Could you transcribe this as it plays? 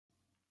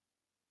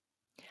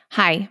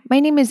Hi, my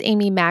name is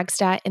Amy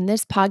Magstad, and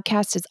this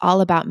podcast is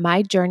all about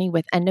my journey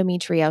with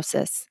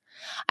endometriosis.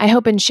 I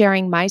hope in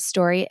sharing my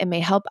story, it may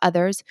help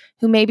others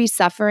who may be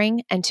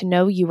suffering and to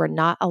know you are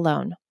not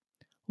alone.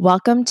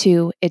 Welcome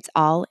to It's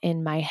All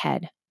in My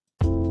Head.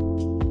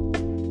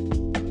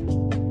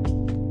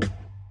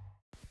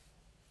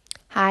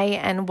 Hi,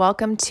 and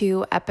welcome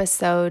to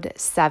episode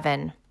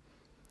 7.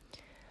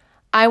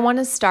 I want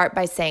to start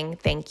by saying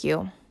thank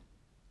you.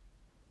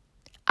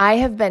 I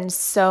have been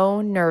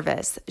so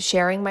nervous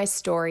sharing my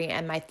story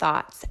and my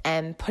thoughts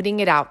and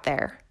putting it out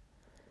there.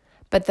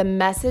 But the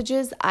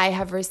messages I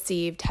have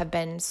received have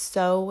been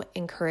so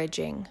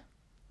encouraging.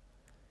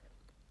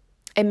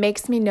 It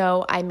makes me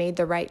know I made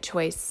the right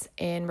choice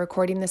in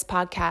recording this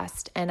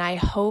podcast, and I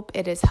hope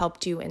it has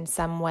helped you in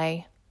some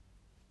way.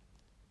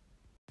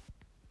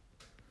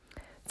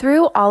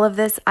 Through all of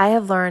this, I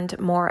have learned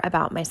more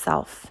about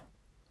myself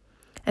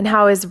and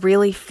how I was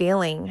really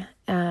feeling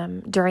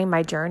during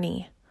my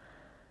journey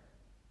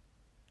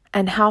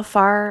and how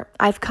far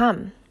I've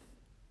come.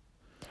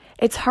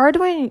 It's hard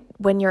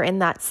when you're in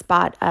that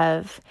spot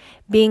of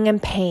being in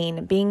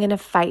pain, being in a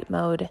fight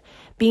mode,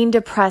 being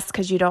depressed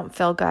because you don't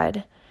feel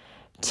good,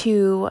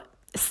 to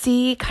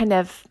see kind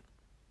of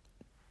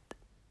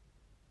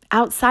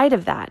outside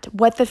of that,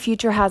 what the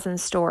future has in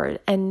store.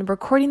 And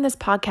recording this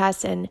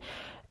podcast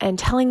and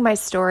telling my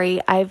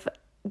story, I've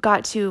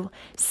got to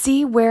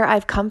see where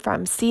I've come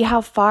from, see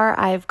how far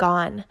I've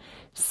gone,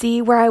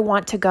 see where I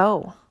want to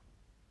go.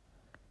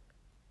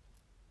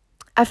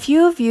 A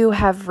few of you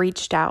have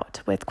reached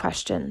out with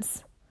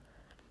questions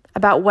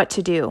about what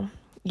to do.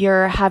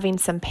 You're having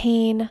some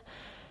pain,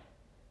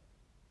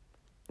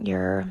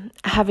 you're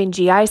having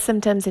GI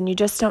symptoms, and you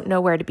just don't know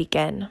where to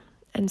begin.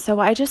 And so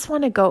I just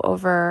want to go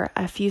over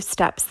a few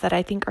steps that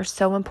I think are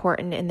so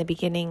important in the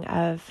beginning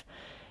of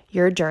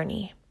your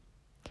journey.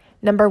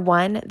 Number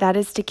 1, that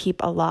is to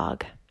keep a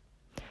log.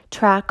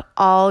 Track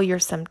all your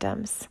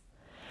symptoms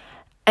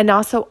and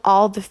also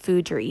all the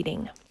food you're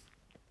eating.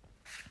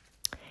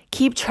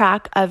 Keep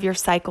track of your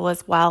cycle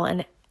as well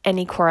and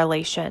any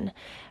correlation.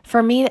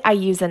 For me, I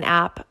use an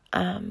app,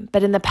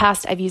 but in the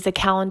past, I've used a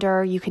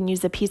calendar. You can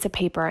use a piece of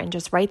paper and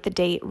just write the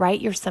date, write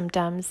your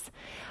symptoms,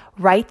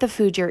 write the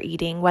food you're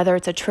eating, whether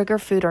it's a trigger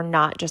food or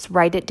not, just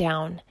write it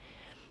down.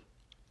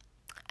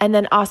 And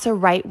then also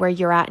write where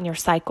you're at in your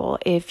cycle.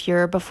 If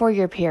you're before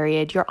your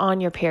period, you're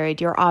on your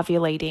period, you're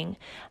ovulating,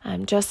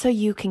 just so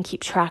you can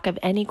keep track of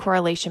any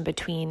correlation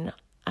between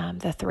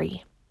the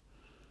three.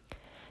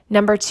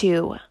 Number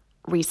 2,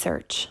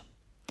 research.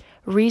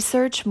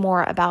 Research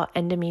more about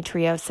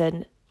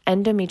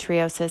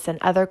endometriosis and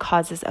other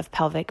causes of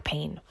pelvic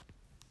pain.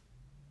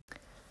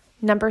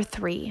 Number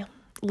 3,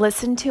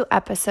 listen to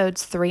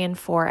episodes 3 and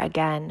 4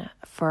 again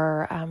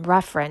for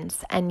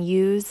reference and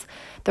use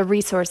the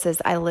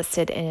resources I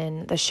listed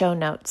in the show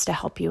notes to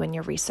help you in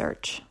your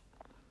research.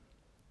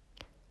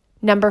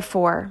 Number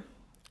 4,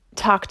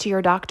 talk to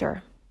your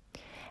doctor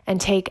and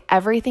take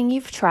everything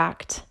you've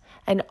tracked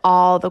and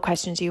all the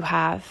questions you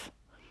have.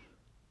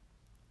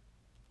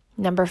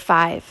 Number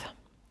 5,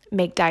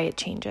 make diet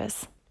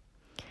changes.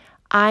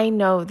 I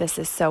know this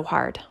is so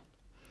hard.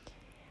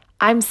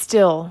 I'm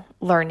still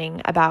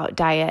learning about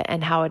diet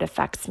and how it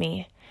affects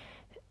me,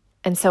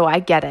 and so I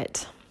get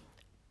it.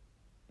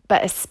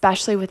 But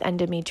especially with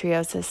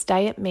endometriosis,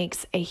 diet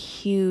makes a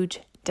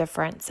huge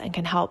difference and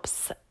can help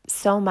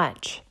so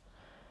much.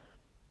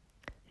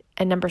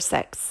 And number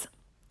 6,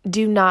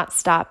 do not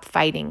stop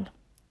fighting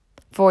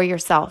for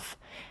yourself.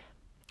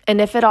 And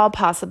if at all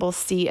possible,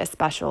 see a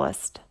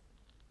specialist.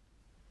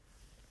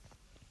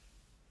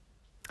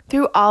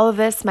 Through all of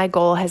this, my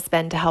goal has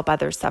been to help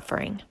others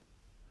suffering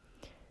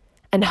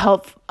and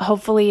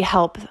hopefully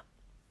help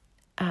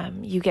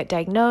you get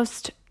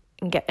diagnosed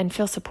and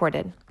feel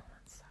supported.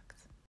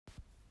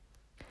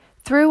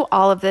 Through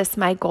all of this,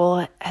 my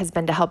goal has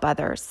been to help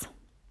others,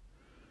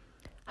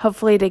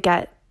 hopefully to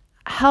get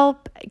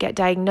help, get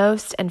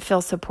diagnosed, and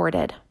feel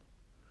supported.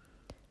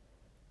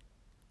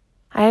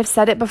 I have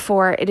said it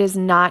before, it is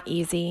not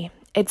easy.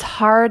 It's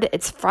hard,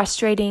 it's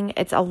frustrating,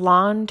 it's a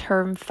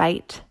long-term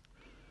fight.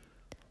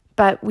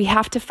 But we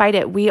have to fight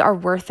it. We are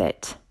worth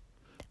it.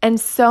 And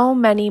so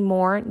many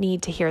more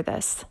need to hear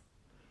this.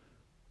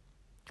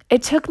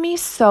 It took me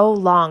so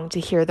long to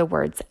hear the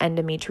words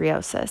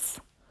endometriosis.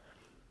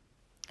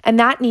 And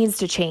that needs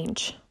to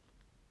change.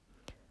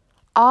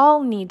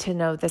 All need to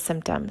know the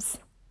symptoms.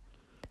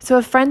 So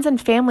if friends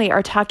and family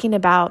are talking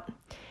about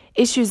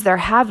issues they're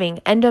having,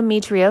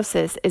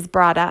 endometriosis is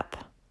brought up.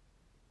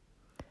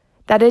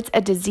 That it's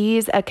a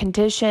disease, a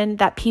condition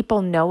that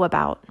people know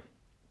about.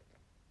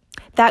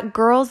 That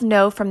girls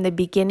know from the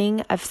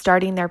beginning of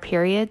starting their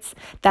periods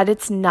that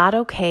it's not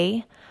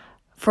okay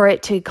for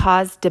it to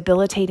cause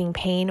debilitating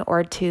pain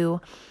or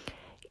to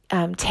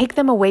take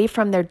them away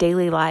from their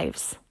daily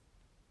lives.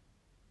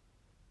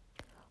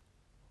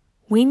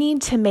 We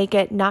need to make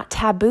it not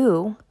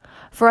taboo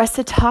for us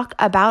to talk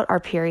about our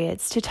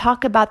periods, to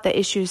talk about the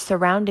issues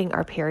surrounding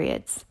our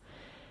periods,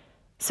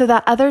 so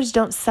that others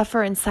don't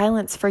suffer in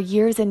silence for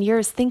years and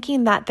years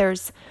thinking that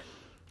there's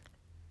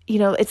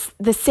it's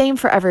the same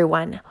for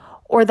everyone,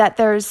 or that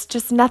there's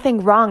just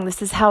nothing wrong.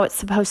 This is how it's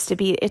supposed to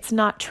be. It's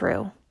not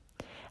true.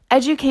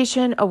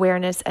 Education,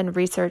 awareness, and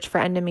research for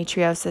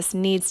endometriosis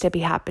needs to be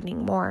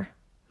happening more.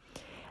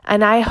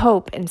 And I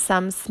hope in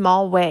some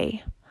small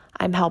way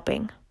I'm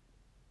helping.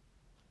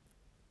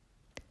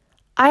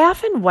 I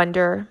often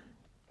wonder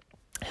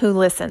who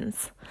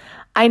listens.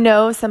 I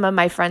know some of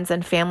my friends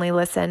and family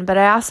listen, but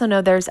I also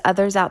know there's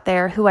others out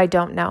there who I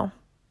don't know,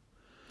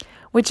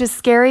 which is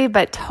scary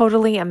but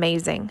totally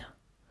amazing.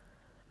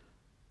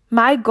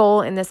 My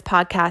goal in this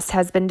podcast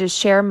has been to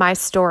share my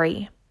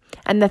story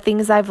and the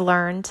things I've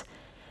learned.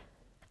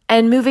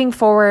 And moving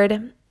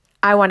forward,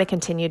 I want to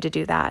continue to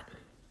do that.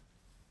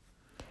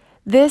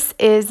 This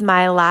is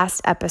my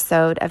last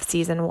episode of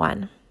season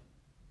 1.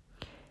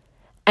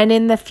 And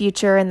in the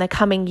future, in the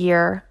coming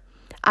year,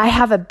 I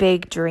have a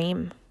big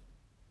dream.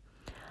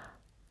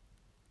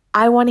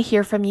 I want to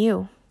hear from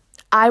you.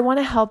 I want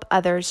to help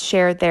others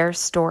share their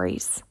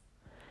stories.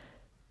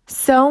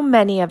 So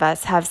many of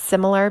us have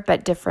similar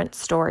but different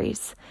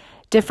stories.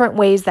 Different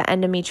ways that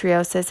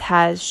endometriosis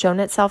has shown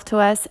itself to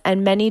us,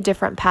 and many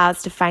different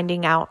paths to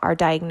finding out our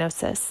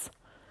diagnosis.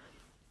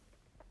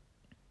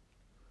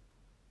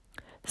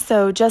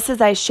 So just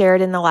as I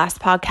shared in the last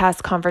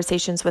podcast,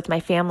 conversations with my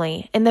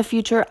family, in the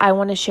future, I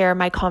want to share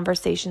my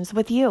conversations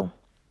with you.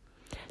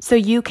 So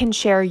you can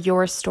share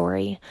your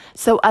story,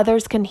 so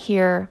others can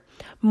hear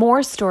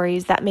more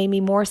stories that may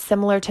be more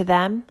similar to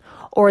them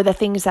or the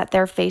things that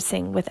they're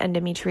facing with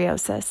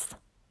endometriosis.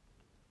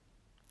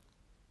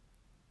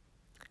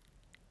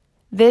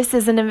 This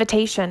is an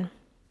invitation.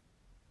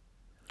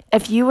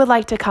 If you would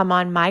like to come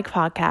on my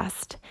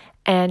podcast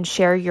and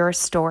share your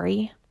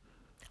story,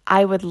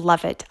 I would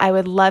love it. I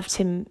would love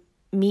to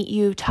meet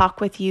you, talk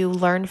with you,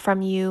 learn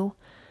from you.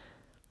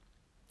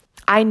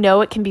 I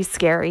know it can be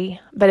scary,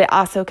 but it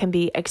also can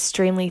be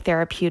extremely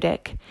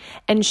therapeutic.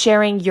 And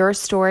sharing your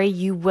story,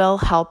 you will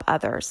help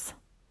others.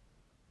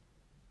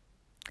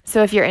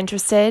 So if you're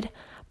interested,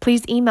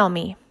 please email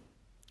me.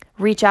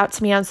 Reach out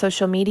to me on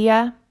social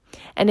media.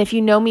 And if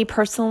you know me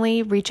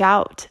personally, reach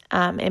out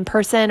in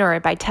person or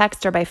by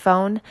text or by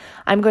phone.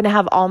 I'm going to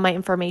have all my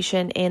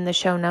information in the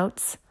show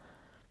notes.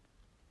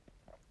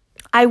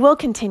 I will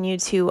continue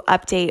to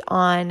update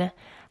on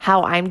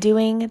how I'm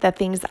doing, the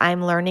things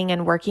I'm learning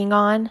and working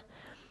on.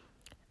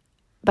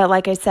 But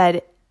like I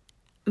said,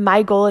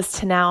 my goal is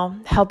to now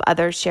help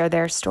others share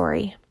their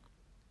story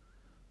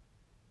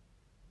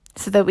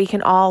so that we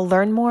can all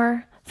learn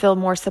more, feel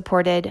more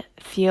supported,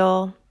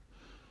 feel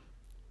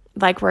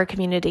like we're a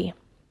community.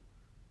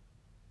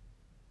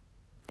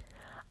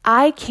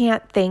 I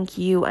can't thank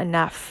you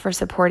enough for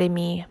supporting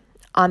me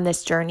on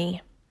this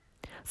journey,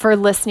 for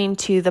listening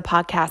to the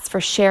podcast,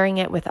 for sharing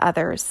it with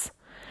others,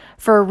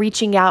 for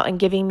reaching out and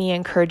giving me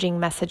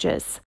encouraging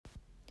messages.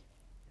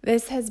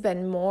 This has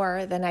been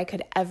more than I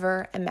could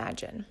ever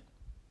imagine.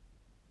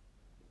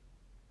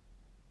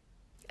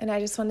 And I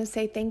just want to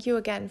say thank you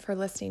again for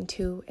listening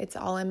to It's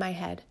All in My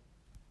Head.